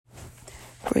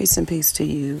Grace and peace to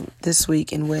you. This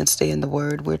week in Wednesday in the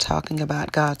Word, we're talking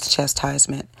about God's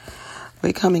chastisement.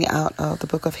 We're coming out of the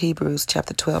book of Hebrews,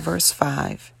 chapter 12, verse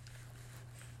 5,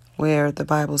 where the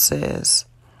Bible says,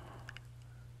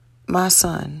 "My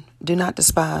son, do not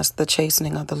despise the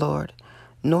chastening of the Lord,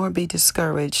 nor be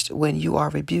discouraged when you are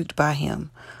rebuked by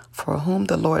him. For whom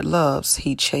the Lord loves,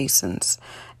 he chastens,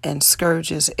 and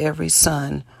scourges every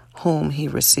son whom he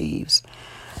receives."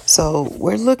 So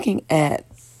we're looking at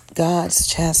God's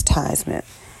chastisement.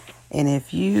 And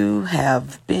if you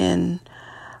have been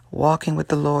walking with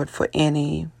the Lord for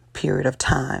any period of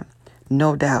time,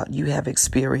 no doubt you have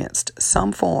experienced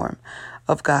some form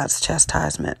of God's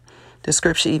chastisement. The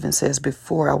scripture even says,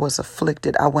 "Before I was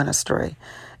afflicted, I went astray."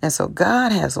 And so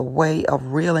God has a way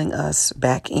of reeling us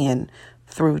back in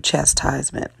through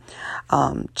chastisement.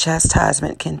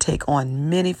 Chastisement can take on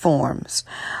many forms,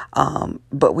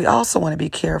 but we also want to be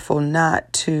careful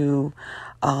not to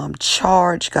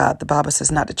charge God. The Bible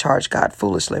says not to charge God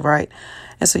foolishly, right?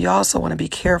 And so you also want to be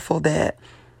careful that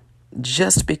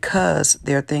just because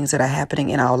there are things that are happening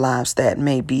in our lives that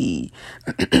may be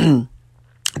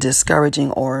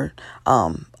discouraging or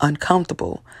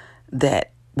uncomfortable,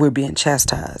 that we're being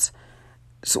chastised.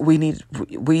 So we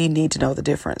need to know the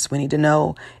difference. We need to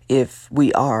know if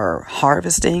we are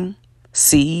harvesting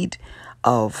seed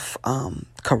of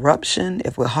corruption,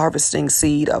 if we're harvesting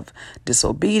seed of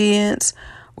disobedience,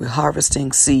 we're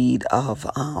harvesting seed of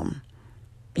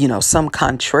some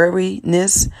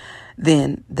contrariness,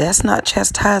 then that's not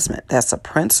chastisement. That's a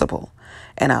principle.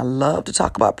 And I love to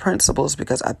talk about principles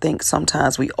because I think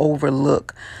sometimes we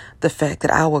overlook the fact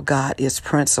that our God is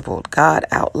principled. God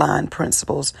outlined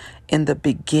principles in the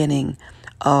beginning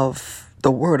of the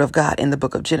Word of God in the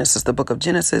book of Genesis. The book of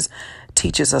Genesis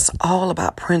teaches us all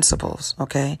about principles,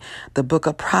 okay? The book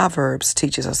of Proverbs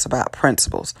teaches us about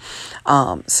principles.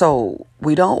 So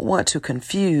we don't want to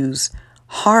confuse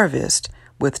harvest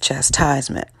with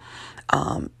chastisement.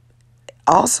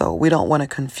 Also, we don't want to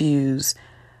confuse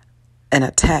an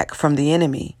attack from the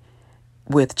enemy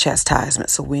with chastisement.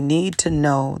 So we need to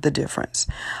know the difference.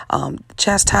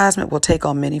 Chastisement will take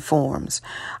on many forms.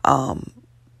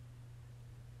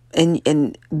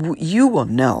 And you will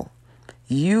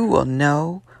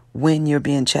know when you're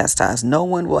being chastised. No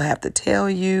one will have to tell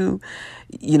you,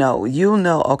 you'll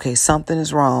know, okay, something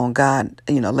is wrong. God,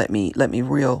 let me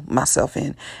reel myself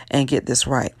in and get this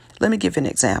right. Let me give you an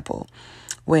example.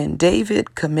 When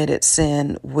David committed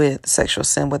sexual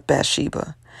sin with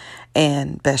Bathsheba,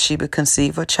 and Bathsheba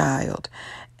conceived a child,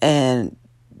 and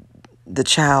the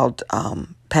child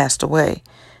passed away,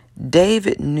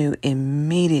 David knew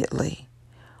immediately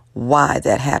why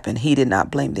that happened. He did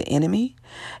not blame the enemy.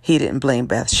 He didn't blame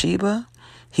Bathsheba.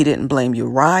 He didn't blame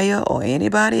Uriah or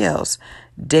anybody else.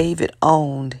 David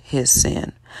owned his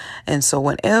sin. And so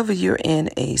whenever you're in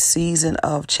a season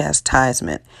of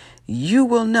chastisement, you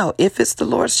will know if it's the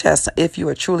Lord's chastisement, if you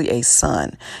are truly a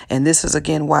son. And this is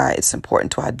again why it's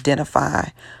important to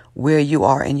identify where you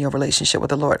are in your relationship with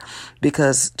the Lord,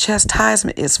 because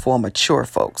chastisement is for mature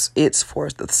folks. It's for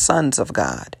the sons of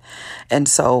God. And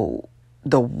so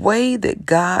the way that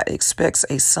God expects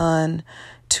a son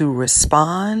to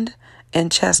respond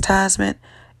in chastisement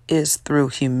is through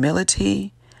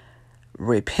humility,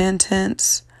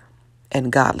 repentance,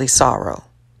 and godly sorrow.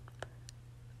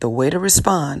 The way to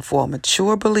respond for a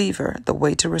mature believer, the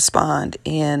way to respond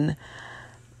in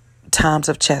times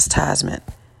of chastisement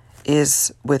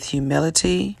is with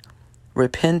humility,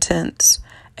 repentance,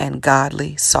 and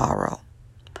godly sorrow.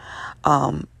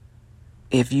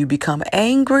 If you become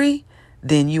angry,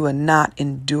 then you are not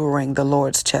enduring the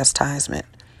Lord's chastisement.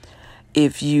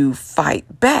 If you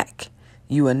fight back,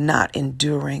 you are not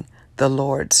enduring the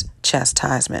Lord's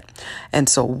chastisement. And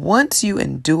so once you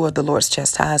endure the Lord's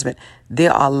chastisement,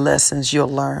 there are lessons you'll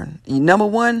learn. Number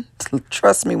one,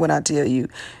 trust me when I tell you,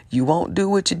 you won't do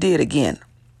what you did again.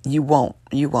 You won't.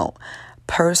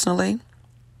 Personally,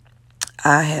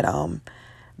 I had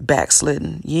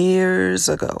backslidden years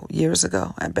ago.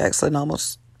 I backslidden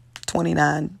almost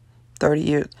 29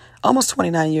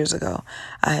 years ago.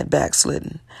 I had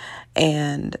backslidden,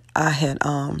 and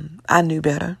I knew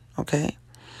better. Okay.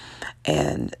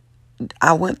 And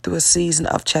I went through a season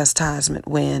of chastisement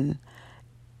when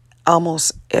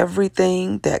almost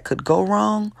everything that could go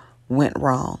wrong went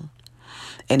wrong.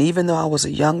 And even though I was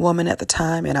a young woman at the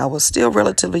time, and I was still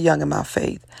relatively young in my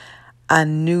faith, I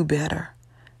knew better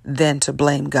than to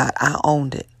blame God. I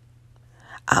owned it.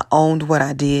 I owned what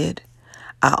I did.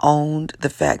 I owned the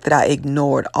fact that I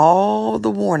ignored all the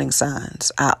warning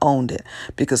signs. I owned it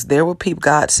because there were people,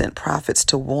 God sent prophets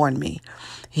to warn me.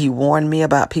 He warned me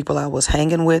about people I was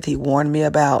hanging with. He warned me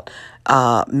about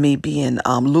me being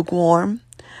lukewarm.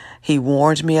 He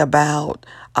warned me about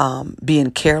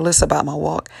being careless about my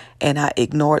walk, and I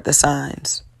ignored the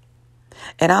signs.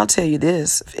 And I'll tell you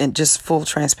this, in just full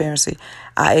transparency,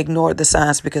 I ignored the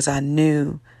signs because I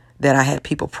knew that I had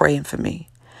people praying for me.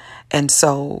 And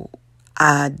so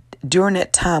during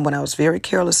that time when I was very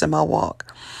careless in my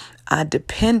walk, I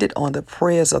depended on the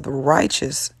prayers of the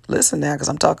righteous. Listen now, because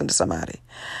I'm talking to somebody.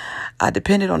 I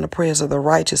depended on the prayers of the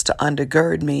righteous to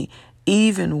undergird me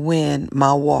even when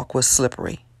my walk was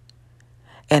slippery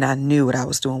and I knew what I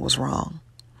was doing was wrong.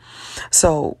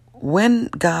 So when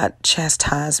God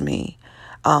chastised me,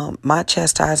 my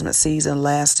chastisement season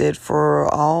lasted for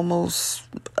almost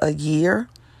a year.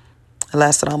 It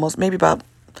lasted almost maybe about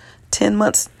 10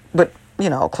 months, but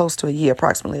close to a year,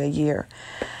 approximately a year.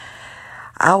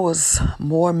 I was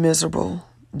more miserable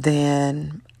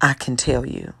than I can tell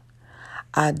you.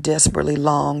 I desperately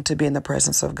longed to be in the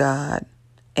presence of God,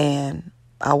 and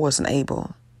I wasn't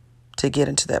able to get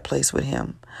into that place with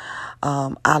Him.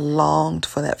 I longed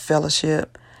for that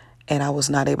fellowship, and I was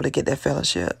not able to get that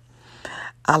fellowship.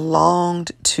 I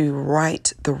longed to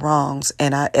right the wrongs,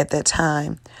 and at that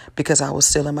time, because I was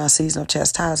still in my season of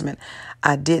chastisement,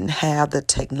 I didn't have the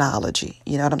technology.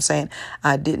 You know what I'm saying?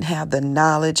 I didn't have the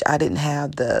knowledge. I didn't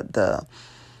have the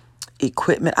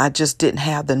equipment. I just didn't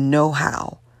have the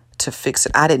know-how to fix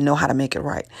it. I didn't know how to make it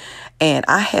right. And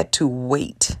I had to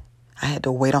wait. I had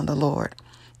to wait on the Lord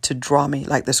to draw me.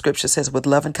 Like the scripture says, with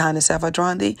love and kindness have I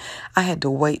drawn thee. I had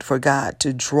to wait for God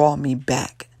to draw me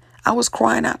back. I was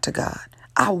crying out to God.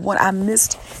 I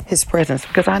missed His presence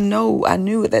because I knew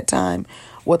at that time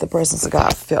what the presence of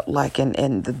God felt like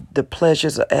and the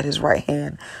pleasures at His right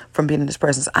hand from being in His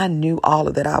presence. I knew all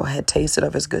of that. I had tasted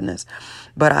of His goodness,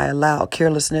 but I allowed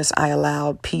carelessness. I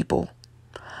allowed people.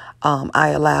 I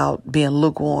allowed being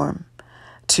lukewarm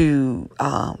to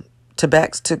cause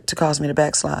me to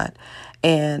backslide.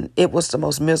 And it was the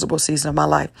most miserable season of my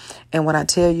life. And when I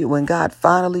tell you, when God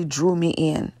finally drew me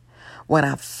in, when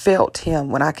I felt Him,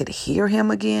 when I could hear Him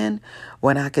again,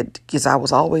 because I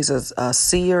was always a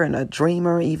seer and a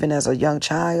dreamer, even as a young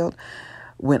child,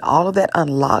 when all of that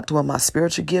unlocked, when my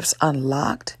spiritual gifts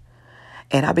unlocked,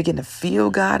 and I began to feel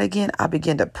God again, I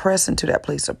began to press into that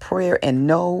place of prayer and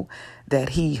know that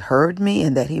He heard me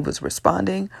and that He was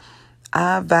responding.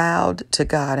 I vowed to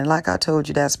God, and like I told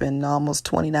you, that's been almost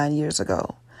 29 years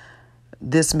ago.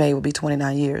 This May will be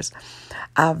 29 years.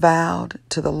 I vowed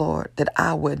to the Lord that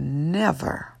I would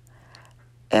never,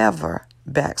 ever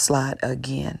backslide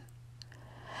again,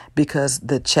 because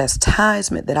the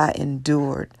chastisement that I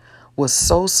endured was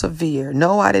so severe.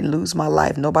 No, I didn't lose my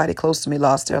life. Nobody close to me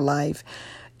lost their life,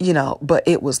 but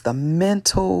it was the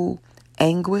mental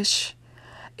anguish.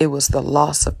 It was the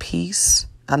loss of peace.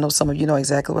 I know some of you know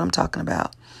exactly what I'm talking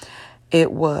about.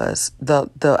 It was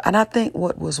and I think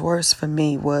what was worse for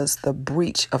me was the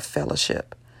breach of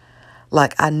fellowship.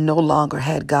 Like I no longer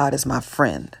had God as my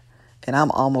friend. And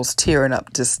I'm almost tearing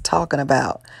up just talking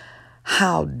about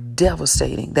how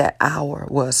devastating that hour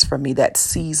was for me, that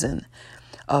season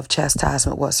of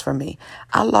chastisement was for me.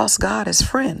 I lost God as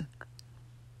friend.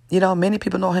 Many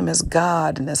people know Him as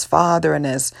God and as Father and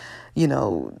as,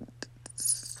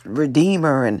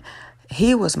 Redeemer. And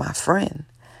He was my friend.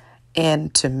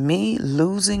 And to me,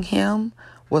 losing Him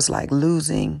was like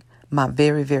losing my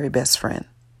very, very best friend.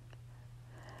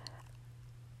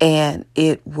 And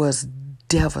it was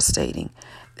devastating.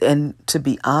 And to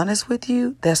be honest with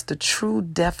you, that's the true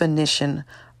definition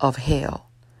of hell,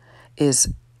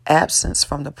 is absence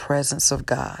from the presence of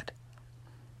God.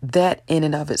 That in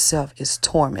and of itself is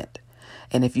torment.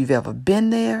 And if you've ever been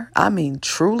there, I mean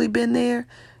truly been there,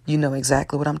 you know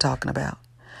exactly what I'm talking about.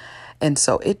 And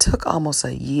so it took almost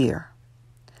a year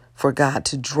for God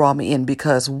to draw me in,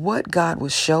 because what God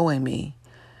was showing me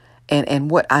and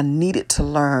what I needed to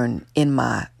learn in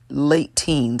my late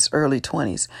teens, early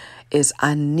 20s, is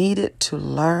I needed to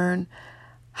learn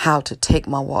how to take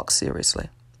my walk seriously.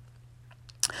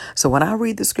 So when I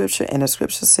read the scripture, and the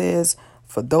scripture says,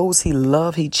 for those He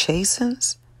loves, He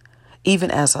chastens, even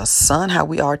as a son, how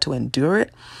we are to endure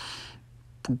it.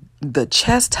 The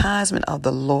chastisement of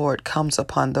the Lord comes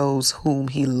upon those whom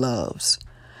He loves.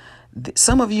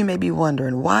 Some of you may be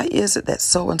wondering, why is it that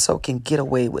so-and-so can get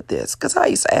away with this? Because I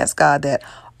used to ask God that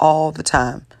all the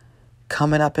time,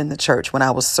 coming up in the church when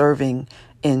I was serving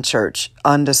in church,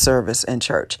 under service in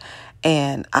church.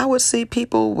 And I would see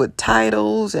people with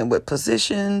titles and with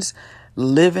positions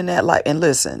living that life. And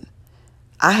listen,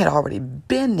 I had already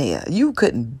been there. You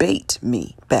couldn't bait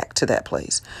me back to that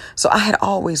place. So I had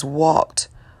always walked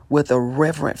with a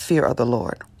reverent fear of the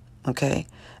Lord. Okay.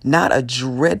 Not a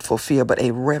dreadful fear, but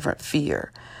a reverent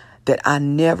fear. that I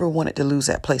never wanted to lose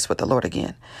that place with the Lord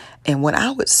again. And when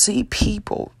I would see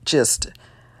people just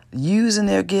using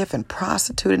their gift and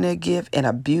prostituting their gift and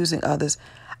abusing others,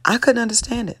 I couldn't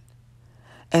understand it.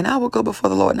 And I would go before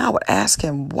the Lord and I would ask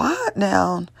him, why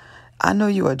now? I know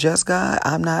you are just God.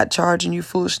 I'm not charging you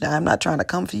foolishly. I'm not trying to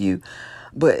come for you,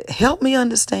 but help me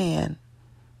understand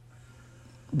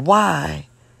why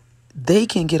they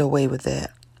can get away with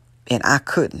that and I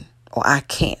couldn't, or I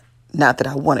can't. Not that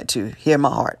I wanted to. Hear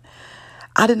my heart.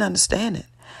 I didn't understand it.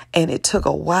 And it took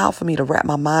a while for me to wrap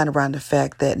my mind around the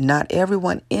fact that not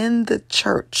everyone in the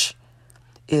church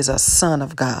is a son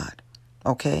of God.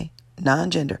 Okay?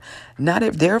 Non-gender. Not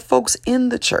if there are folks in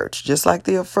the church, just like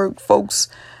there are folks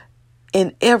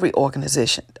in every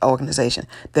organization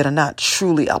that are not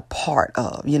truly a part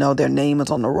of. Their name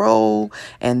is on the roll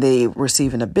and they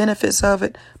receiving the benefits of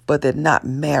it, but they're not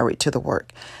married to the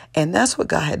work. And that's what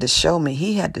God had to show me.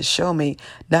 He had to show me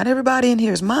not everybody in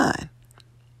here is mine.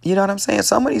 You know what I'm saying?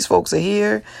 Some of these folks are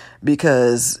here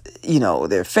because,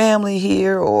 their family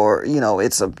here, or,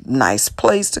 it's a nice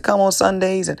place to come on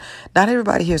Sundays. And not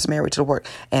everybody here is married to the work.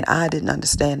 And I didn't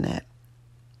understand that.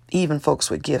 Even folks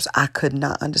with gifts, I could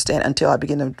not understand until I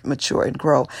began to mature and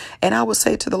grow. And I would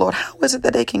say to the Lord, how is it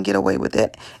that they can get away with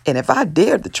that? And if I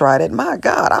dared to try that, my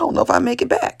God, I don't know if I make it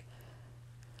back.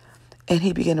 And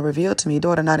he began to reveal to me,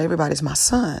 daughter, not everybody's my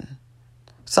son.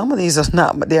 Some of these are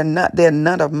not, they're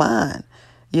none of mine.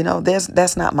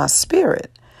 That's not my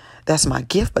spirit. That's my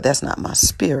gift, but that's not my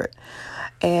spirit.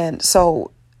 And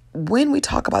so when we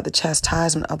talk about the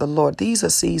chastisement of the Lord, these are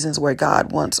seasons where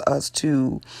God wants us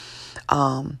to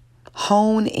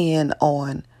hone in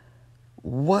on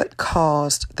what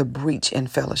caused the breach in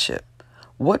fellowship.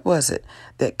 What was it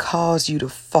that caused you to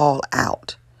fall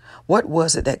out? What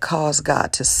was it that caused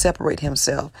God to separate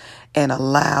himself and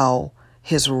allow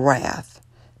his wrath?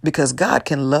 Because God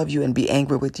can love you and be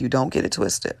angry with you. Don't get it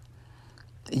twisted.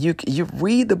 You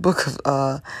read the book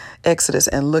of Exodus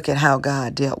and look at how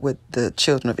God dealt with the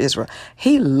children of Israel.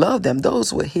 He loved them.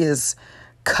 Those were his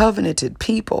covenanted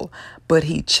people, but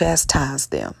he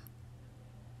chastised them.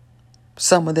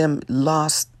 Some of them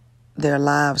lost their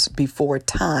lives before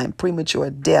time, premature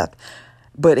death,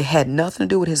 but it had nothing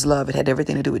to do with his love. It had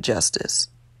everything to do with justice.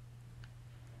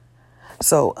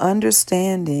 So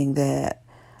understanding that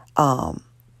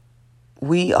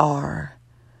we are,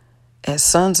 as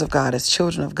sons of God, as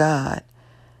children of God,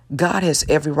 God has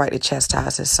every right to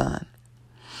chastise his son.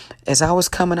 As I was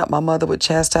coming up, my mother would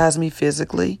chastise me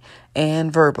physically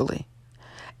and verbally.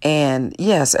 And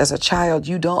yes, as a child,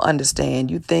 you don't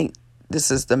understand. You think this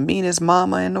is the meanest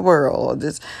mama in the world, or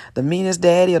this the meanest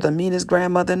daddy or the meanest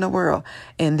grandmother in the world.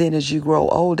 And then as you grow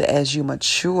older, as you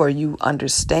mature, you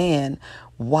understand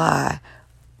why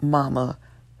mama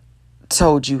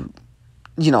told you,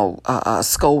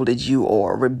 scolded you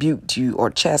or rebuked you or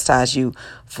chastised you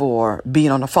for being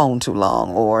on the phone too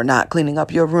long, or not cleaning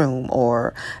up your room,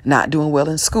 or not doing well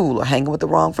in school, or hanging with the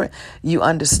wrong friend. You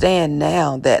understand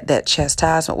now that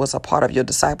chastisement was a part of your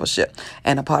discipleship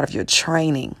and a part of your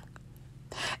training.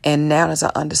 And now as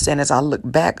I understand, as I look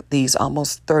back these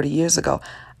almost 30 years ago,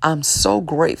 I'm so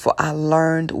grateful I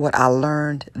learned what I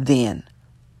learned then.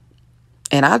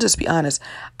 And I'll just be honest,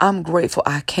 I'm grateful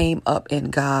I came up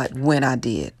in God when I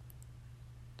did.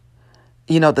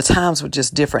 The times were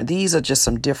just different. These are just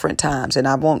some different times. And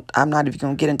I'm not even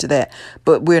going to get into that.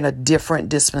 But we're in a different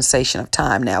dispensation of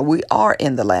time now. We are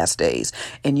in the last days.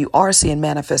 And you are seeing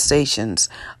manifestations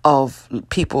of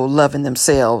people loving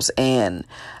themselves and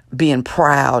being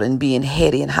proud and being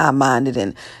heady and high-minded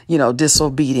and,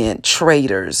 disobedient,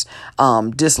 traitors,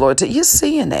 disloyal. You're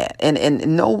seeing that.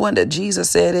 And no wonder Jesus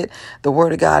said it. The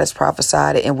word of God has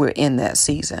prophesied it, and we're in that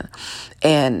season.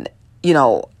 And,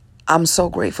 I'm so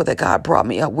grateful that God brought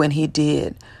me up when he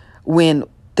did, when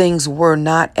things were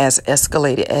not as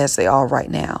escalated as they are right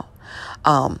now.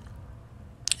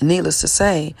 Needless to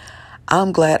say,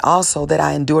 I'm glad also that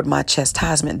I endured my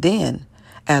chastisement then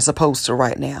as opposed to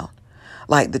right now.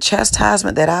 Like the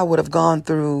chastisement that I would have gone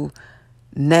through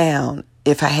now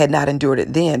if I had not endured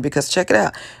it then. Because check it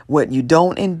out. What you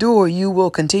don't endure, you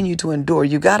will continue to endure.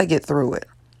 You got to get through it.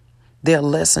 There are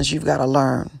lessons you've got to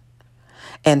learn.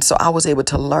 And so I was able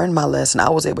to learn my lesson.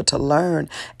 I was able to learn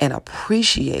and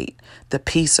appreciate the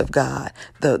peace of God,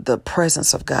 the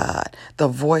presence of God, the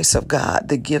voice of God,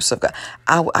 the gifts of God.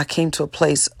 I came to a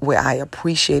place where I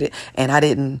appreciated and I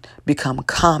didn't become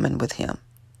common with him.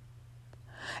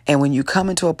 And when you come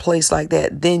into a place like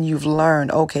that, then you've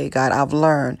learned, okay, God, I've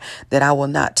learned that I will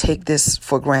not take this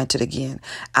for granted again.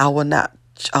 I will not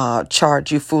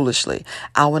charge you foolishly.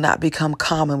 I will not become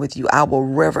common with you. I will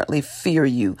reverently fear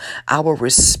you. I will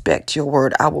respect your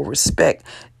word. I will respect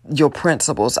your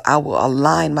principles. I will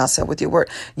align myself with your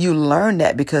word. You learn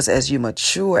that because as you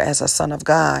mature as a son of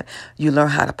God, you learn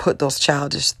how to put those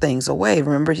childish things away.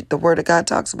 Remember, the word of God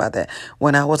talks about that.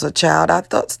 When I was a child, I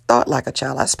thought like a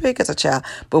child. I speak as a child.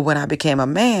 But when I became a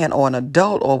man or an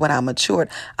adult or when I matured,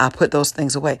 I put those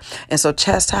things away. And so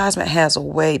chastisement has a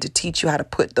way to teach you how to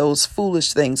put those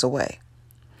foolish things away.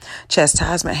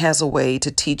 Chastisement has a way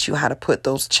to teach you how to put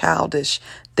those childish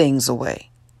things away.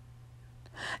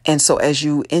 And so as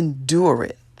you endure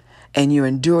it, and you're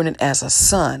enduring it as a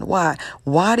son. Why?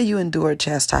 Why do you endure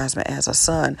chastisement as a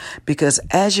son? Because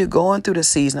as you're going through the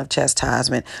season of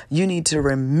chastisement, you need to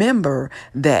remember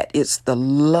that it's the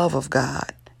love of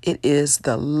God. It is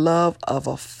the love of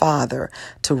a father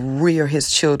to rear his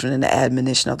children in the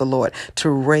admonition of the Lord, to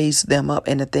raise them up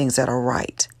in the things that are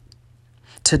right,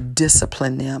 to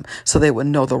discipline them so they will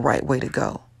know the right way to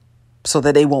go, so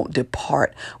that they won't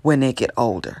depart when they get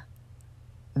older.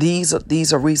 These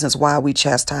are reasons why we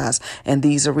chastise, and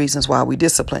these are reasons why we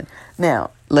discipline.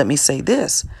 Now, let me say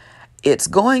this. It's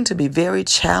going to be very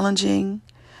challenging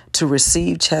to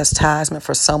receive chastisement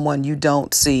for someone you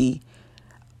don't see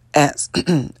as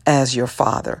your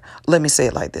father. Let me say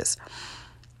it like this.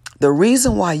 The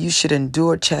reason why you should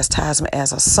endure chastisement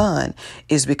as a son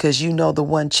is because you know the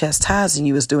one chastising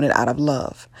you is doing it out of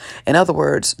love. In other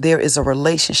words, there is a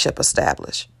relationship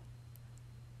established.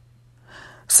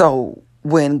 So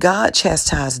when God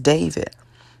chastised David,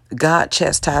 God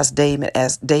chastised David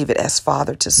as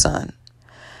father to son.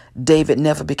 David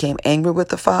never became angry with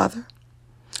the father.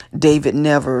 David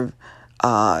never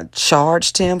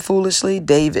charged him foolishly.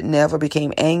 David never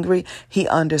became angry. He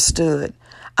understood,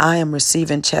 I am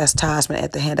receiving chastisement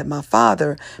at the hand of my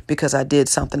father because I did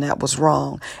something that was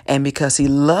wrong. And because he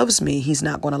loves me, he's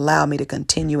not going to allow me to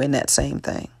continue in that same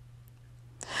thing.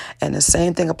 And the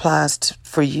same thing applies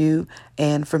for you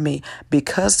and for me.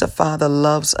 Because the Father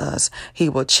loves us, he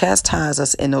will chastise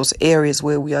us in those areas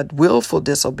where we are willful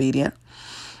disobedient,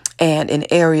 and in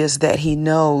areas that he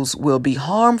knows will be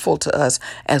harmful to us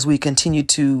as we continue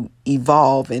to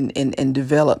evolve and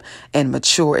develop and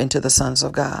mature into the sons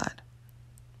of God.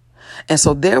 And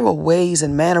so there were ways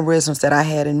and mannerisms that I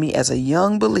had in me as a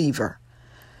young believer,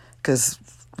 because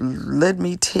let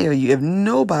me tell you, if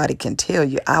nobody can tell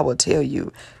you, I will tell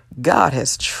you, God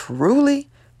has truly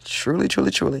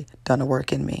done a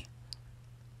work in me.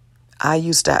 I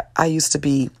used to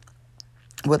be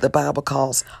what the Bible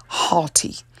calls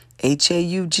haughty,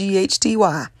 Haughty.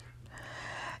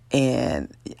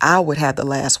 And I would have the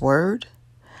last word.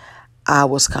 I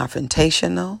was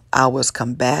confrontational. I was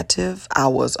combative. I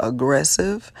was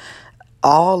aggressive.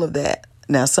 All of that.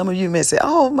 Now, some of you may say,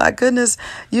 oh, my goodness,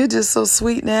 you're just so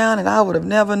sweet now, and I would have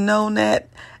never known that.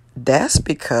 That's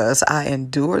because I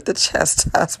endured the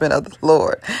chastisement of the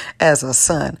Lord as a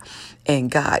son, and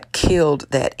God killed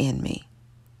that in me.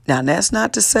 Now, that's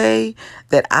not to say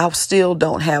that I still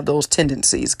don't have those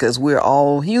tendencies, because we're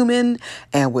all human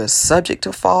and we're subject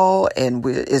to fall, and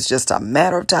it's just a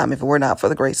matter of time if we're not for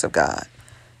the grace of God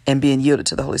and being yielded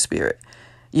to the Holy Spirit.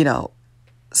 You know,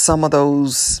 some of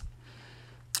those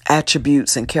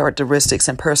attributes and characteristics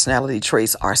and personality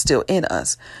traits are still in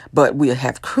us, but we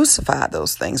have crucified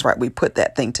those things, right? We put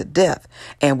that thing to death,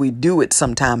 and we do it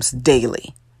sometimes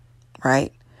daily,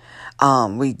 right?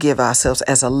 We give ourselves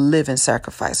as a living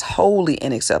sacrifice, holy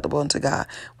and acceptable unto God,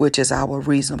 which is our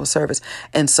reasonable service.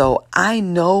 And so I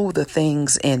know the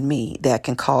things in me that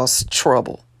can cause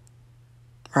trouble,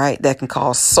 right? That can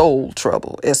cause soul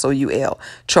trouble, SOUL,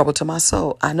 trouble to my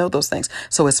soul. I know those things.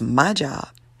 So it's my job.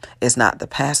 It's not the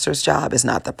pastor's job. It's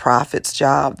not the prophet's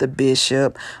job, the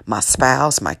bishop, my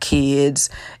spouse, my kids.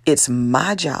 It's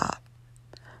my job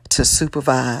to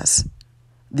supervise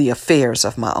the affairs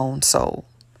of my own soul.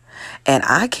 And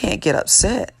I can't get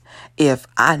upset if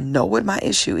I know what my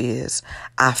issue is.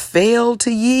 I fail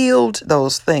to yield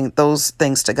those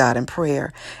things to God in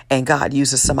prayer, and God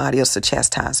uses somebody else to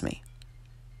chastise me.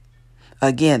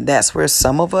 Again, that's where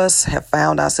some of us have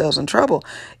found ourselves in trouble,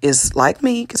 is like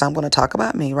me, because I'm going to talk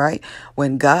about me, right?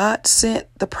 When God sent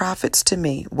the prophets to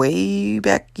me way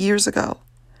back years ago,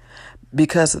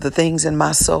 because of the things in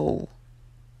my soul,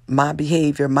 my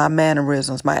behavior, my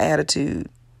mannerisms, my attitude,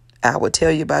 I would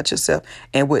tell you about yourself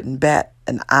and wouldn't bat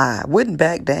an eye, wouldn't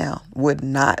back down, would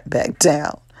not back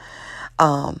down.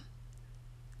 And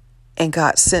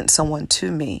God sent someone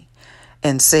to me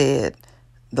and said,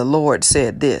 the Lord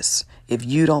said this. If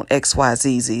you don't X, Y,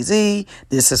 Z, Z, Z,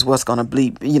 this is what's going to be,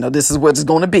 this is what it's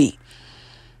going to be.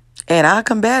 And I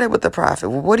combated with the prophet.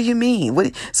 Well, what do you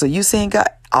mean? So you saying God,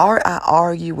 I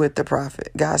argue with the prophet.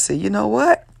 God said, you know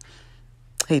what?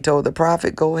 He told the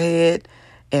prophet, go ahead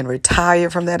and retire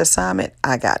from that assignment.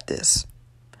 I got this.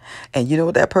 And you know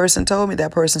what that person told me?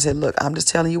 That person said, look, I'm just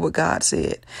telling you what God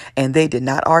said. And they did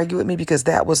not argue with me because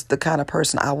that was the kind of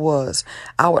person I was.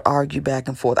 I would argue back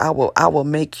and forth. I will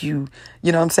make you,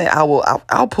 you know what I'm saying?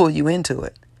 I'll pull you into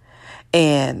it.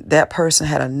 And that person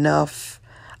had enough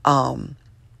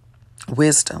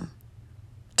wisdom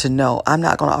to know I'm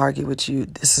not going to argue with you.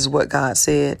 This is what God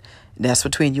said. That's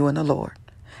between you and the Lord.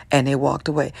 And they walked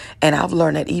away. And I've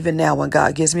learned that even now when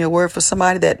God gives me a word for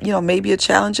somebody that, maybe a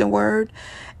challenging word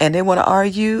and they want to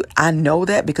argue, I know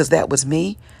that because that was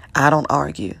me. I don't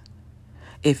argue.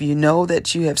 If you know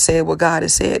that you have said what God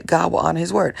has said, God will honor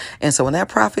his word. And so when that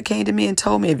prophet came to me and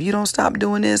told me, if you don't stop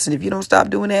doing this and if you don't stop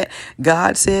doing that,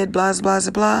 God said blah, blah,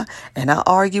 blah, blah. And I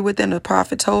argue with them. The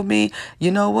prophet told me,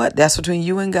 you know what? That's between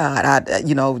you and God.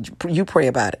 You pray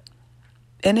about it.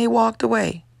 And they walked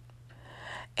away.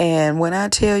 And when I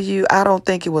tell you, I don't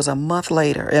think it was a month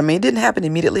later. I mean, it didn't happen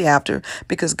immediately after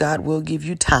because God will give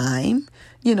you time,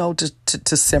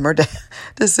 to simmer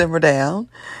down,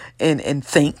 and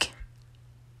think.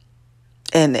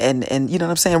 And you know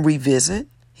what I'm saying? Revisit.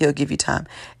 He'll give you time.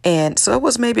 And so it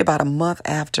was maybe about a month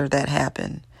after that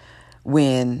happened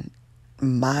when,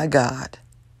 my God,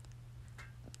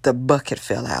 the bucket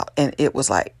fell out. And it was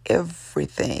like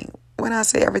everything. When I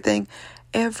say everything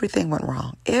went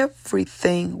wrong.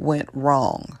 Everything went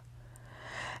wrong.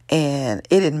 And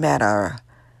it didn't matter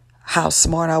how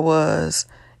smart I was.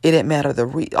 It didn't matter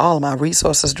all of my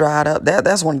resources dried up.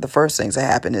 That's one of the first things that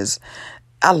happened is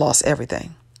I lost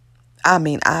everything. I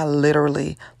mean, I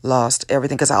literally lost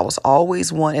everything because I was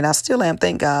always one, and I still am,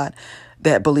 thank God,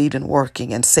 that believed in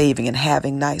working and saving and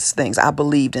having nice things. I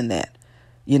believed in that.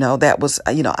 That was,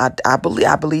 I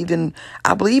believe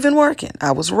in working.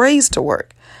 I was raised to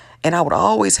work. And I would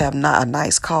always have a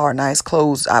nice car, nice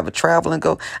clothes. I would travel and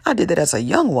go. I did that as a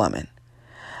young woman.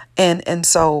 And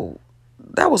so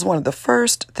that was one of the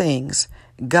first things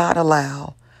God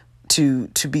allowed to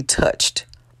be touched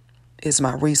is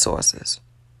my resources,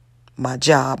 my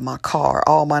job, my car,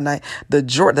 all my the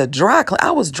dry clean. I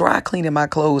was dry cleaning my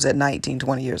clothes at 19,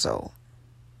 20 years old.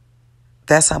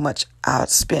 That's how much I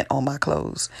spent on my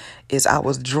clothes. I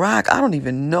was dry. I don't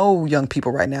even know young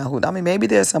people right now maybe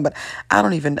there's some, but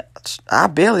I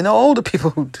barely know older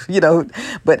people who,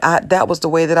 but that was the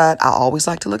way that I always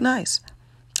liked to look nice.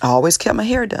 I always kept my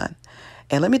hair done.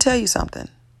 And let me tell you something.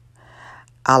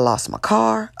 I lost my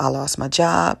car. I lost my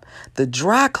job. The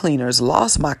dry cleaners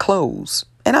lost my clothes.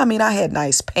 And I had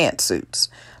nice pantsuits.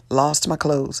 Lost my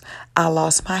clothes. I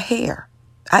lost my hair.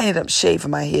 I ended up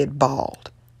shaving my head bald.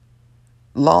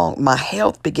 My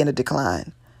health began to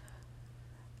decline.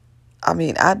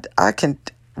 We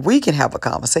can have a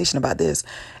conversation about this.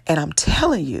 And I'm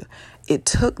telling you, it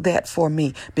took that for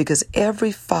me because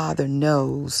every father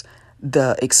knows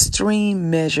the extreme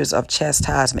measures of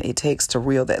chastisement it takes to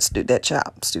reel to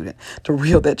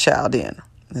reel that child in.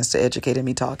 That's the educated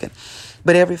me talking.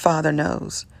 But every father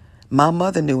knows. My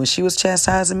mother knew when she was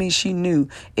chastising me, she knew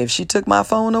if she took my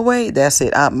phone away, that's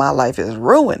it. My life is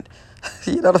ruined.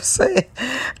 You know what I'm saying?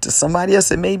 To somebody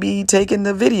else, it may be taking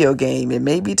the video game. It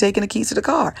may be taking the keys to the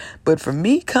car. But for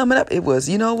me coming up, it was,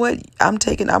 you know what? I'm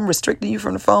restricting you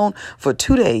from the phone for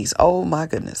 2 days. Oh my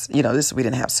goodness. We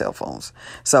didn't have cell phones.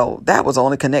 So that was the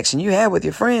only connection you had with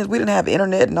your friends. We didn't have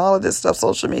internet and all of this stuff,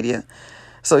 social media.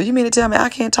 So you mean to tell me I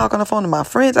can't talk on the phone to my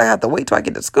friends? I have to wait till I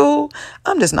get to school?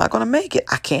 I'm just not going to make it.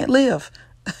 I can't live.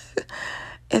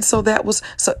 And so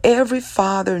every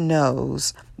father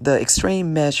knows the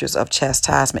extreme measures of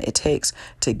chastisement it takes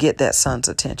to get that son's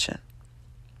attention.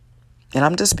 And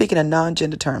I'm just speaking in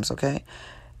non-gender terms, okay?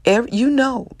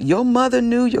 Your mother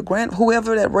knew,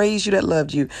 whoever that raised you, that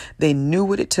loved you, they knew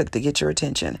what it took to get your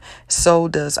attention. So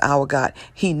does our God.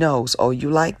 He knows, oh,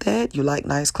 you like that? You like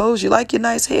nice clothes? You like your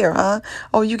nice hair, huh?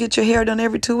 Oh, you get your hair done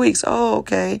every 2 weeks. Oh,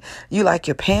 okay. You like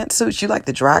your pantsuits? You like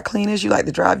the dry cleaners? You like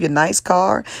to drive your nice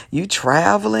car? You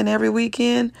traveling every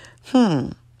weekend?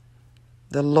 The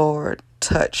Lord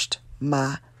touched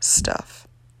my stuff.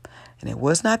 And it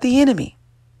was not the enemy.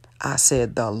 I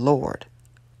said the Lord.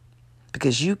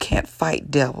 Because you can't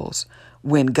fight devils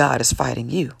when God is fighting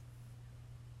you.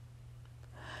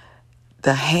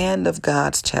 The hand of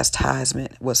God's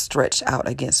chastisement was stretched out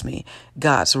against me.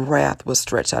 God's wrath was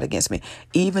stretched out against me,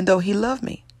 even though he loved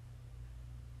me.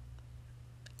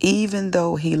 Even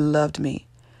though he loved me,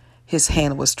 his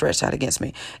hand was stretched out against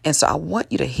me. And so I want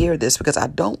you to hear this because I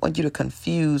don't want you to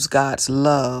confuse God's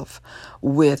love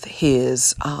with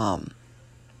his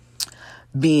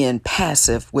being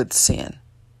passive with sin.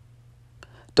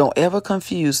 Don't ever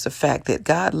confuse the fact that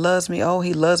God loves me. Oh,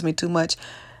 he loves me too much.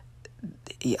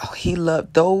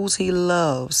 Those he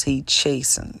loves, he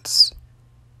chastens.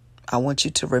 I want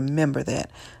you to remember that.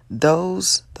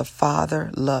 Those the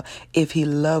Father love. If He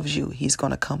loves you, He's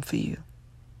going to come for you.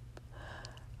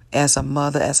 As a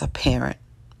mother, as a parent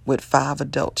with 5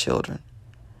 adult children,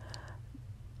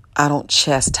 I don't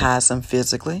chastise them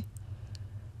physically.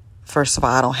 First of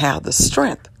all, I don't have the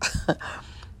strength.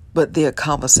 But there are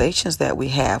conversations that we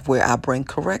have where I bring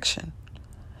correction.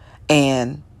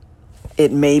 And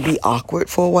it may be awkward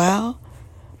for a while,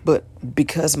 but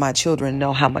because my children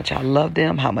know how much I love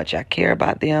them, how much I care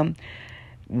about them,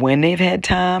 when they've had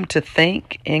time to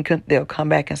think, and they'll come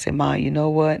back and say, Ma, you know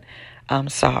what? I'm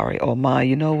sorry. Or Ma,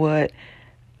 you know what?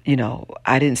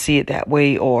 I didn't see it that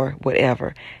way, or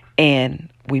whatever. And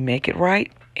we make it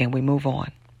right and we move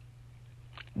on.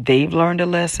 They've learned a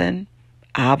lesson.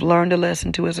 I've learned a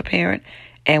lesson too as a parent,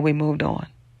 and we moved on.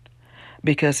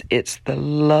 Because it's the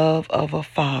love of a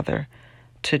father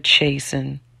to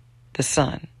chasten the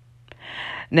son.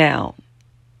 Now,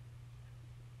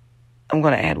 I'm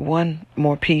going to add one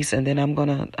more piece, and then I'm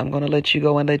going to let you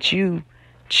go and let you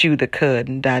chew the cud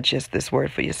and digest this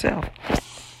word for yourself.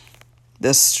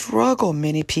 The struggle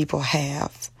many people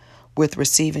have with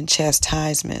receiving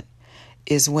chastisement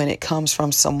is when it comes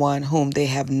from someone whom they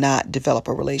have not developed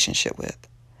a relationship with.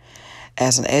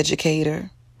 As an educator,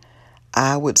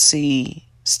 I would see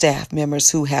staff members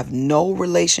who have no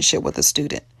relationship with a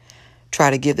student try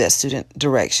to give that student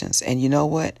directions. And you know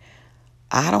what?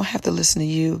 I don't have to listen to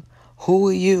you. Who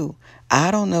are you?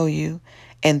 I don't know you.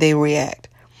 And they react.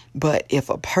 But if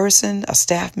a person, a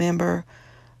staff member,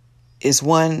 is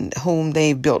one whom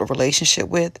they've built a relationship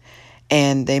with,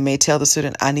 and they may tell the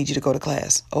student, I need you to go to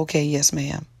class. Okay, yes,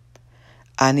 ma'am.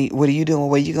 What are you doing?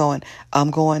 Where are you going?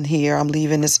 I'm going here. I'm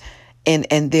leaving this.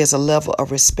 And there's a level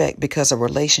of respect because a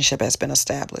relationship has been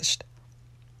established.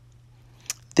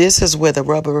 This is where the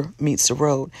rubber meets the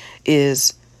road.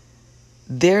 Is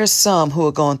there's some who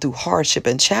are going through hardship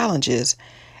and challenges,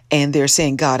 and they're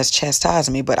saying God is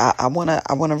chastising me. But I want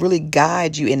to really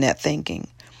guide you in that thinking,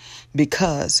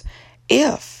 because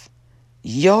if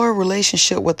your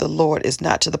relationship with the Lord is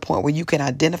not to the point where you can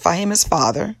identify Him as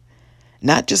Father,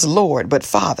 not just Lord, but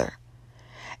Father,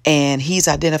 and He's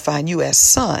identifying you as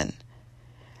Son,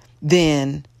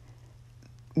 then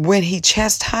when He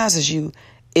chastises you,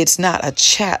 it's not a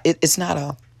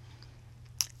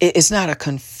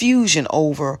confusion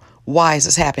over why is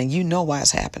this happening. You know why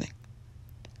it's happening.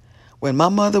 When my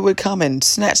mother would come and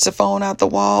snatch the phone out the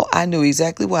wall, I knew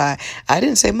exactly why. I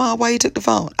didn't say, Mom, why you took the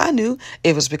phone? I knew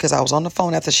it was because I was on the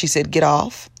phone after she said, get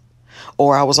off.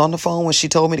 Or I was on the phone when she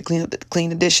told me to clean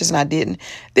the dishes and I didn't.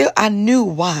 I knew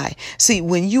why. See,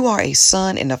 when you are a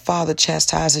son and the father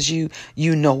chastises you,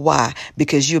 you know why.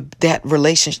 Because you've built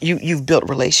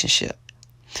relationship.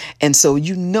 And so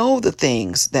you know the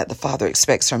things that the Father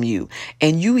expects from you.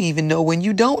 And you even know when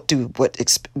you don't do what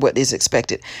is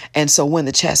expected. And so when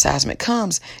the chastisement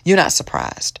comes, you're not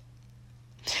surprised.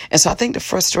 And so I think the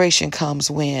frustration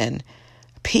comes when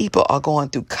people are going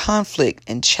through conflict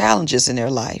and challenges in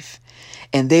their life,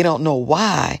 and they don't know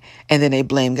why. And then they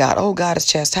blame God. Oh, God is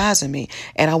chastising me.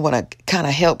 And I want to kind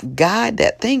of help guide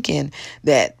that thinking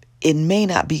that it may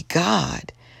not be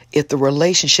God. If the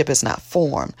relationship is not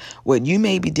formed, what you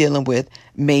may be dealing with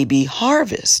may be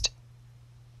harvest.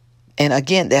 And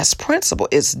again, that's principle.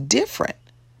 It's different.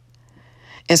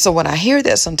 And so when I hear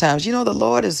that sometimes, the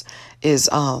Lord is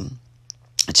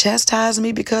chastising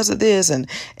me because of this, and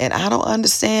I don't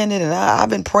understand it, and I've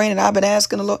been praying and I've been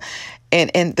asking the Lord,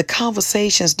 and the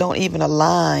conversations don't even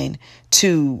align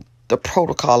to the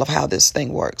protocol of how this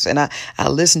thing works. And I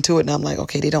listen to it and I'm like,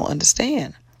 okay, they don't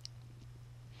understand.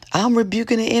 I'm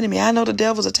rebuking the enemy. I know the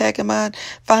devil's attacking my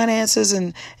finances,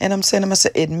 and I'm saying to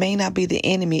myself, it may not be the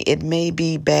enemy. It may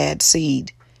be bad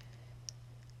seed.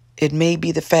 It may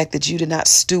be the fact that you did not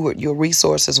steward your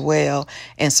resources well,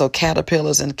 and so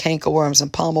caterpillars and cankerworms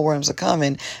and palmer worms are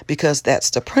coming, because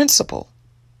that's the principle.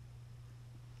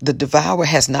 The devourer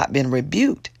has not been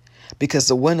rebuked because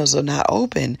the windows are not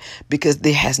open, because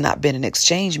there has not been an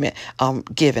exchangement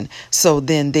given. So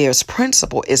then there's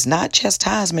principle. It's not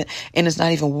chastisement, and it's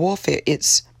not even warfare.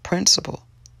 It's principle.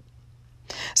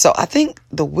 So I think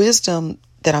the wisdom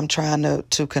that I'm trying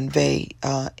to convey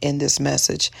in this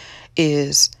message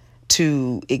is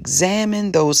to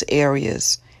examine those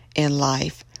areas in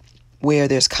life where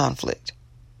there's conflict,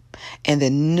 and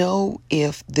then know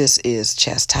if this is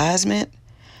chastisement,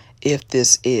 if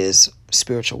this is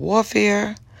spiritual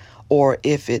warfare, or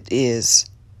if it is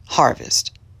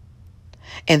harvest.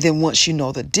 And then once you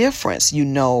know the difference, you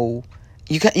know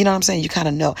what I'm saying? You kind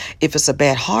of know if it's a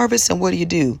bad harvest, and what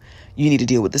do? You need to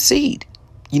deal with the seed.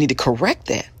 You need to correct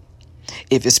that.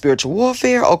 If it's spiritual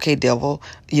warfare, okay, devil,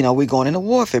 we're going into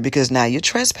warfare because now you're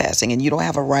trespassing and you don't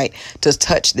have a right to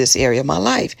touch this area of my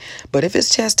life. But if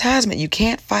it's chastisement, you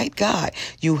can't fight God.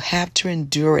 You have to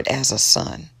endure it as a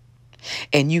son.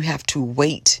 And you have to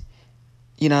wait.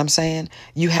 You know what I'm saying?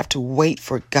 You have to wait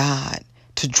for God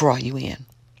to draw you in.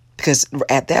 Because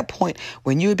at that point,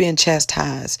 when you're being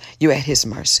chastised, you're at his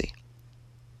mercy.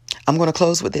 I'm going to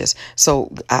close with this.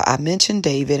 So I mentioned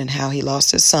David and how he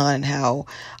lost his son and how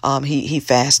he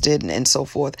fasted and so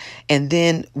forth. And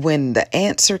then when the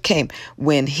answer came,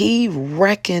 when he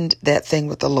reckoned that thing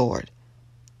with the Lord,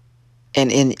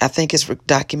 and I think it's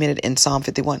documented in Psalm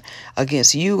 51,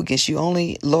 against you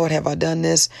only, Lord, have I done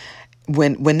this.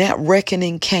 When that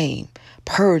reckoning came,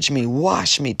 purge me,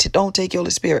 wash me, don't take your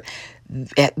Holy Spirit.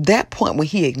 At that point, when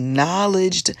he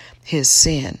acknowledged his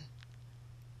sin,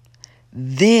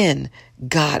 then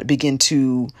God began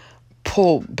to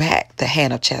pull back the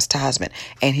hand of chastisement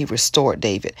and he restored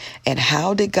David. And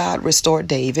how did God restore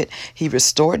David? He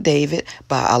restored David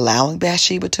by allowing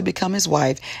Bathsheba to become his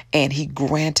wife, and he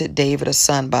granted David a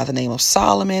son by the name of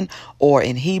Solomon, or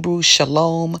in Hebrew,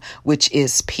 Shalom, which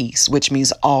is peace, which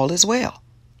means all is well.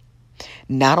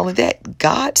 Not only that,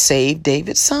 God saved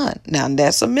David's son. Now,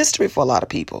 that's a mystery for a lot of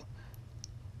people.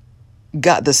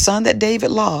 God, the son that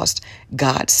David lost,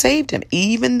 God saved him,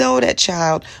 even though that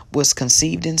child was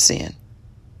conceived in sin.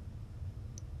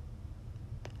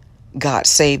 God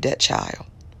saved that child.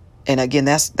 And again,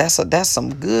 that's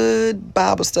some good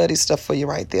Bible study stuff for you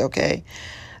right there, okay?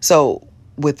 So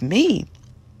with me,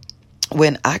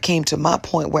 when I came to my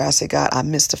point where I said, God, I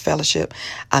miss the fellowship.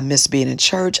 I miss being in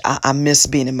church. I miss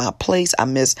being in my place. I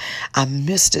missed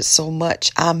it so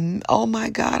much. Oh my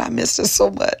God, I missed it so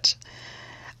much.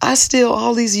 I still,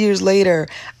 all these years later,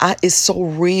 it's so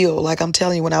real. Like I'm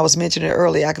telling you, when I was mentioning it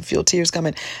earlier, I could feel tears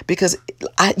coming because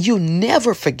you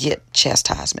never forget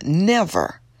chastisement.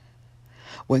 Never.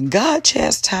 When God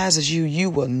chastises you,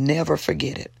 you will never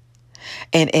forget it.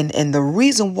 And the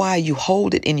reason why you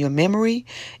hold it in your memory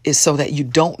is so that you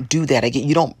don't do that again.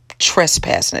 You don't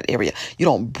trespass in that area. You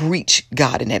don't breach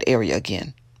God in that area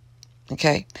again.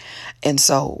 Okay? And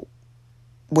so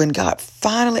when God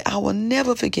finally, I will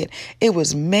never forget, it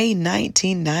was May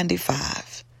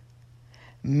 1995.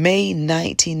 May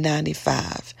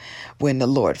 1995, when the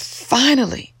Lord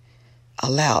finally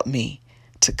allowed me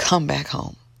to come back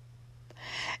home.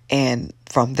 And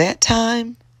from that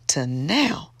time to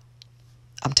now,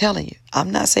 I'm telling you,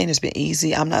 I'm not saying it's been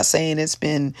easy. I'm not saying it's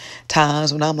been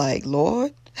times when I'm like,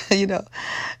 Lord, I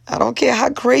don't care how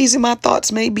crazy my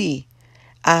thoughts may be.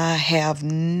 I have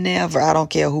never, I don't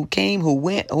care who came, who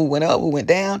went up, who went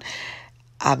down.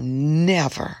 I've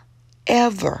never,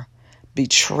 ever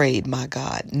betrayed my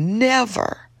God.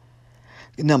 Never.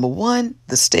 Number one,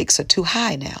 the stakes are too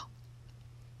high now.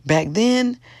 Back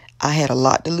then, I had a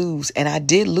lot to lose, and I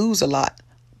did lose a lot.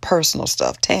 Personal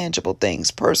stuff, tangible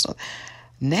things, personal.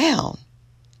 Now,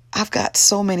 I've got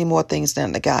so many more things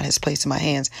that God has placed in my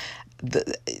hands.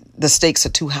 The stakes are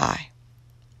too high.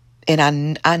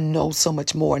 And I know so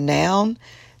much more now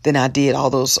than I did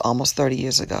all those almost 30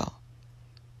 years ago.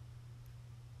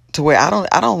 To where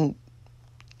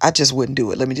I just wouldn't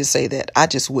do it. Let me just say that. I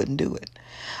just wouldn't do it.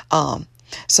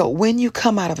 So when you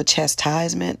come out of a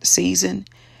chastisement season,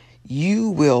 you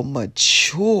will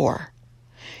mature.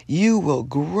 You will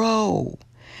grow.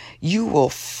 You will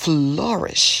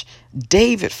flourish.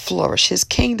 David flourished. His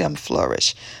kingdom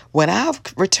flourished. When I've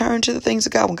returned to the things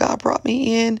of God, when God brought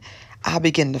me in, I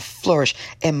begin to flourish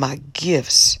and my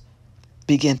gifts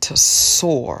begin to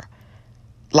soar.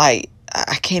 Like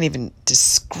I can't even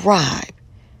describe.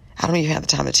 I don't even have the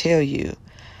time to tell you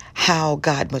how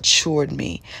God matured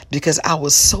me because I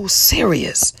was so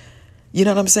serious. You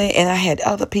know what I'm saying? And I had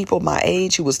other people my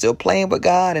age who were still playing with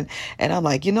God. And I'm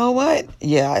like, you know what?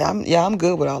 I'm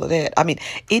good with all of that. I mean,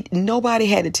 nobody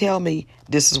had to tell me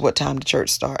this is what time the church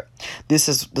start. This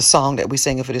is the song that we're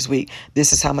singing for this week.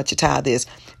 This is how much your tithe is.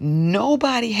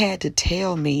 Nobody had to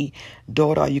tell me,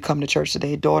 daughter, are you coming to church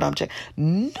today? Daughter, I'm checking.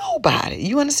 Nobody.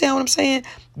 You understand what I'm saying?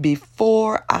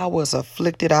 Before I was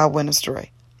afflicted, I went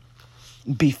astray.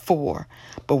 Before.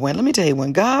 But let me tell you,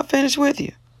 when God finished with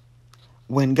you,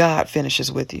 when God finishes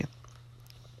with you,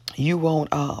 you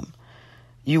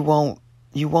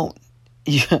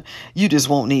just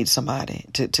won't need somebody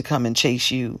to come and chase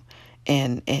you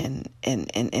and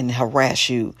harass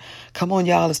you. Come on,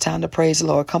 y'all. It's time to praise the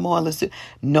Lord. Come on. Let's do.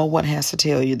 No one has to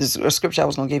tell you. This scripture I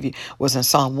was going to give you was in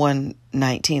Psalm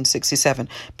 119:67.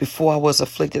 Before I was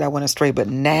afflicted, I went astray, but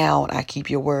now I keep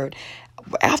your word.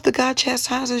 After God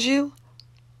chastises you,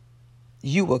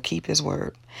 you will keep his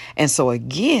word. And so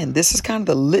again, this is kind of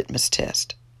the litmus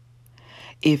test.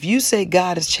 If you say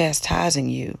God is chastising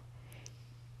you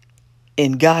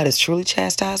and God is truly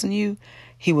chastising you,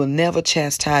 he will never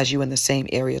chastise you in the same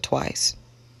area twice.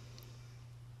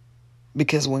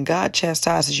 Because when God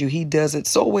chastises you, he does it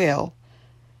so well,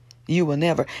 you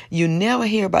never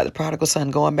hear about the prodigal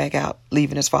son going back out,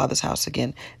 leaving his father's house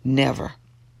again. Never.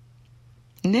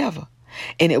 Never.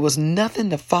 And it was nothing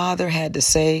the father had to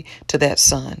say to that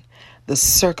son. The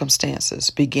circumstances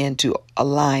began to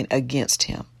align against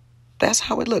him. That's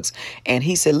how it looks. And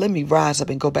he said, let me rise up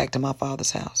and go back to my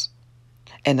father's house.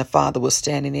 And the father was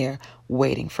standing there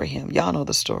waiting for him. Y'all know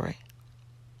the story.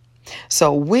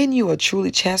 So when you are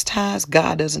truly chastised,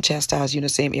 God doesn't chastise you in the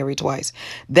same area twice.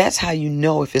 That's how you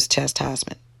know if it's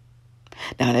chastisement.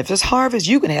 Now, if it's harvest,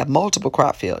 you can have multiple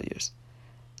crop failures.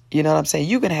 You know what I'm saying?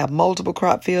 You can have multiple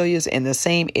crop failures in the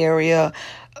same area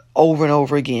over and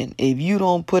over again. If you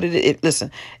don't put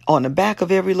listen, on the back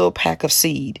of every little pack of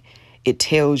seed, it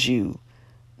tells you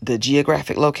the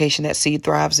geographic location that seed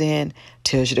thrives in,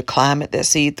 tells you the climate that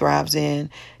seed thrives in,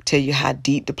 tell you how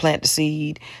deep to plant the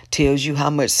seed, tells you how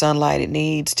much sunlight it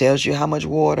needs, tells you how much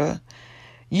water.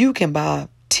 You can buy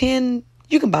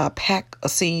a pack of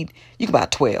seed, you can buy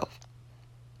 12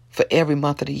 for every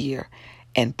month of the year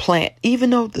and plant.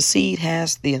 Even though the seed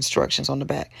has the instructions on the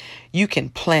back, you can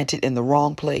plant it in the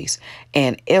wrong place,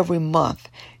 and every month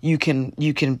you can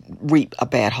reap a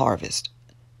bad harvest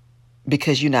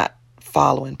because you're not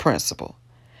following principle.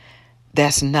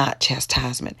 That's not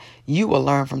chastisement. You will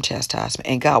learn from chastisement,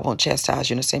 and God won't chastise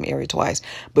you in the same area twice.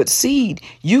 But seed,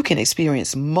 you can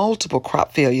experience multiple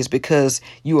crop failures because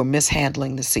you are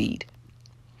mishandling the seed.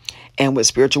 And with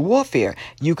spiritual warfare,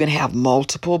 you can have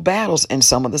multiple battles in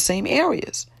some of the same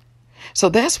areas. So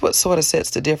that's what sort of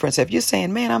sets the difference. If you're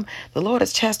saying, man, the Lord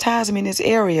is chastising me in this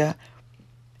area,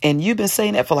 and you've been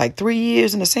saying that for like 3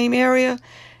 years in the same area,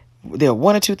 there are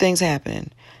one or two things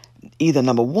happening. Either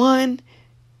number one,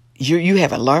 you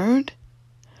haven't learned,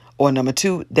 or number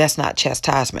two, that's not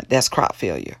chastisement, that's crop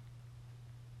failure.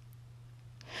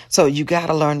 So you got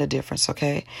to learn the difference,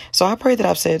 okay? So I pray that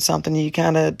I've said something you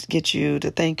kind of get you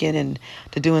to thinking and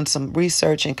to doing some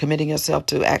research and committing yourself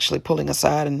to actually pulling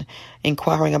aside and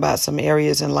inquiring about some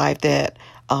areas in life that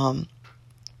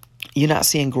you're not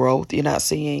seeing growth, you're not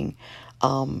seeing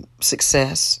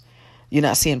success, you're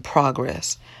not seeing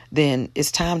progress. Then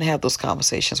it's time to have those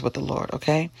conversations with the Lord,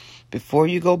 okay? Before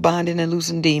you go binding and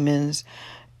loosing demons,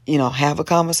 have a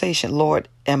conversation. Lord,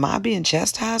 am I being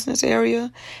chastised in this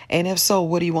area? And if so,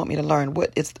 what do you want me to learn?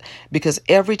 Because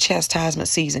every chastisement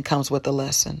season comes with a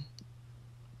lesson.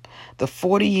 The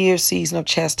 40-year season of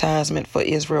chastisement for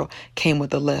Israel came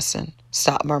with a lesson.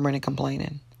 Stop murmuring and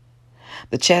complaining.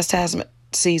 The chastisement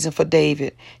season for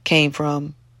David came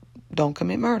from don't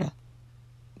commit murder.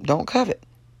 Don't covet.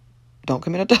 Don't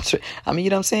commit adultery. You know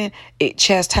what I'm saying?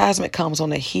 Chastisement comes on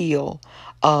the heel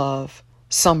of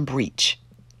some breach.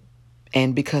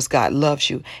 And because God loves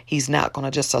you, he's not going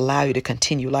to just allow you to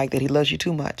continue like that. He loves you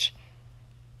too much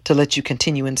to let you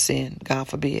continue in sin. God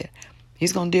forbid.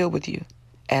 He's going to deal with you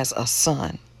as a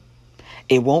son.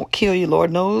 It won't kill you. Lord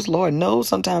knows.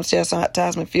 Sometimes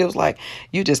chastisement feels like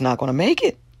you're just not going to make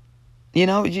it.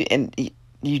 And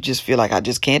you just feel like I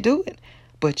just can't do it.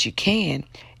 But you can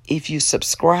if you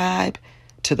subscribe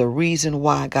to the reason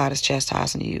why God is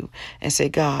chastising you and say,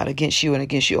 God, against you and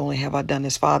against you only have I done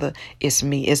this. Father, it's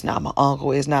me. It's not my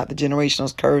uncle. It's not the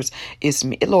generational curse. It's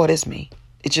me. Lord, it's me.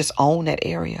 It's just own that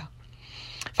area.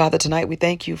 Father, tonight we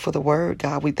thank you for the word,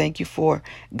 God. We thank you for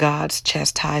God's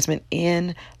chastisement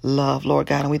in love, Lord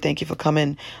God. And we thank you for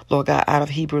coming, Lord God, out of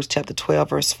Hebrews chapter 12,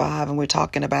 verse 5. And we're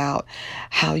talking about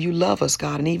how you love us,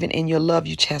 God. And even in your love,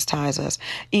 you chastise us.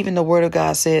 Even the word of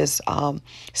God says,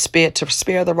 spare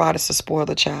the rod is to spoil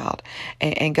the child.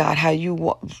 And God,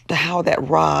 how that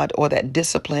rod or that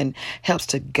discipline helps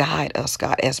to guide us,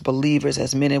 God, as believers,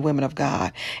 as men and women of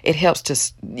God. It helps to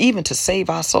even to save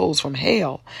our souls from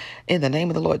hell in the name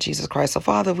of the Lord Jesus Christ. So,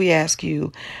 Father, we ask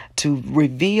you to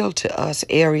reveal to us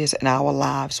areas in our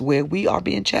lives where we are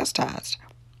being chastised.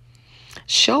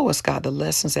 Show us, God, the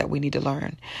lessons that we need to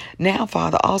learn. Now,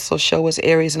 Father, also show us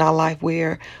areas in our life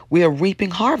where we are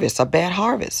reaping harvest, a bad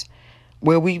harvest,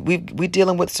 where we're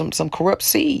dealing with some corrupt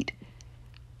seed,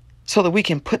 so that we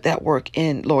can put that work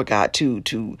in, Lord God, to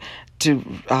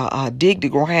dig the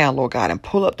ground, Lord God, and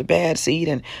pull up the bad seed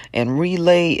and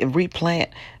relay and replant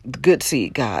the good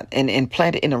seed, God, and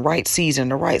plant it in the right season,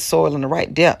 the right soil, and the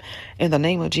right depth. In the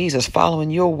name of Jesus, following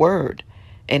your word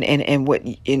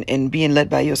and being led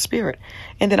by your spirit.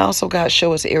 And then also, God,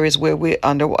 show us areas where we're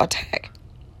under attack.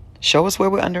 Show us where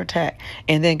we're under attack.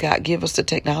 And then, God, give us the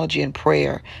technology and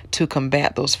prayer to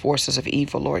combat those forces of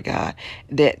evil, Lord God,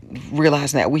 that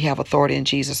realizing that we have authority in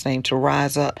Jesus' name to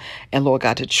rise up and, Lord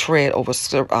God, to tread over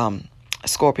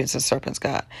scorpions and serpents,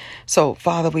 God. So,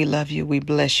 Father, we love you. We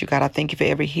bless you, God. I thank you for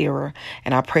every hearer.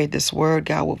 And I pray this word,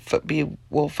 God,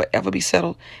 will forever be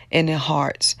settled in their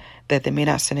hearts, that they may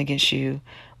not sin against you.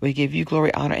 We give you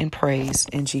glory, honor, and praise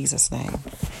in Jesus' name.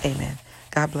 Amen.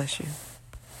 God bless you.